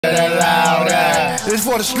that loud ass. This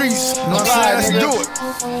for the streets. You know what I'm saying? Let's do it.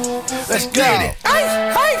 Let's get it.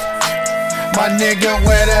 My nigga,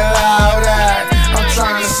 where that loud at? I'm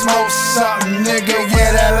trying to smoke something, nigga.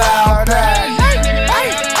 Yeah, that loud at.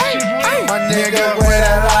 My nigga, where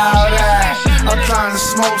that loud at? I'm trying to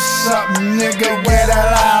smoke something, nigga. Where that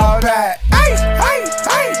loud at?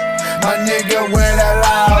 My nigga, where that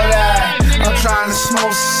loud at? I'm trying to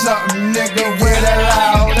smoke something, nigga. Where that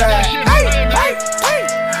loud at?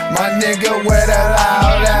 My nigga, where that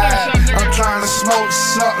loud at? I'm trying to smoke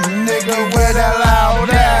something, nigga. Where that loud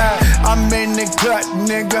at? I'm in the cut,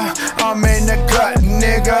 nigga. I'm in the cut,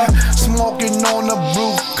 nigga. Smoking on the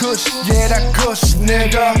blue kush, yeah, that kush,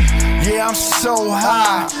 nigga. Yeah, I'm so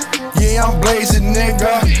high. Yeah, I'm blazing,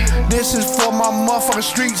 nigga. This is for my motherfucking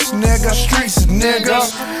streets, nigga. Streets, nigga.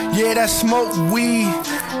 Yeah, that smoke weed.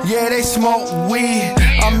 Yeah, they smoke weed.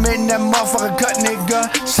 I'm in that motherfucking cut,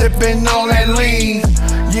 nigga. Sipping on that lean.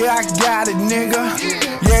 Yeah, I got it, nigga.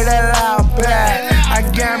 Yeah, that loud bad. I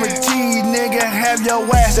guarantee, nigga, have your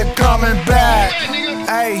ass a coming back.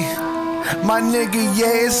 Hey, my nigga,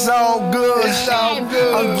 yeah, it's all good.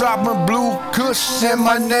 I'm dropping blue kush in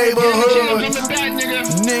my neighborhood.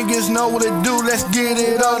 Niggas know what to do, let's get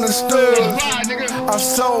it understood. I'm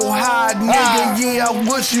so high, nigga, yeah, I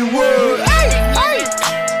wish you would.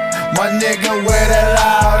 My nigga, where that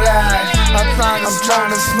loud at? I'm trying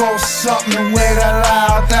to smoke something, where that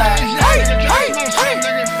loud at?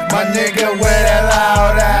 My nigga, where that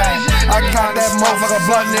loud at? I count that motherfucker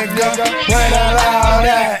blunt, nigga. Where that loud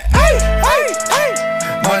at?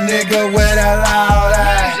 My nigga, where that loud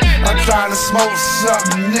at? I'm trying to smoke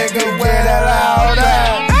something, nigga. Where that loud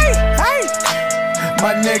at?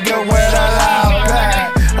 My nigga, where that loud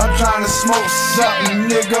at? I'm trying to smoke something,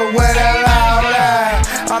 nigga. Where that loud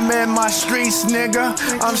at? I'm in my streets, nigga.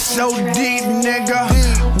 I'm so deep, nigga.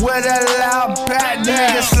 Where that loud bat,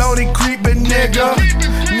 nigga? Slowly creeping, nigga.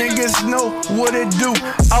 Niggas know what it do.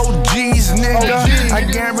 OGs, nigga. I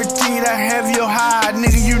guarantee that have you high,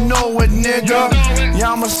 nigga. You know it, nigga.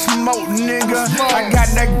 Yeah, I'ma smoke, nigga. I got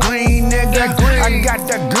that green, nigga. I got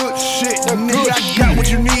that good shit, nigga. I got what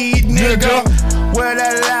you need, nigga. Where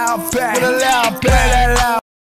that loud bat?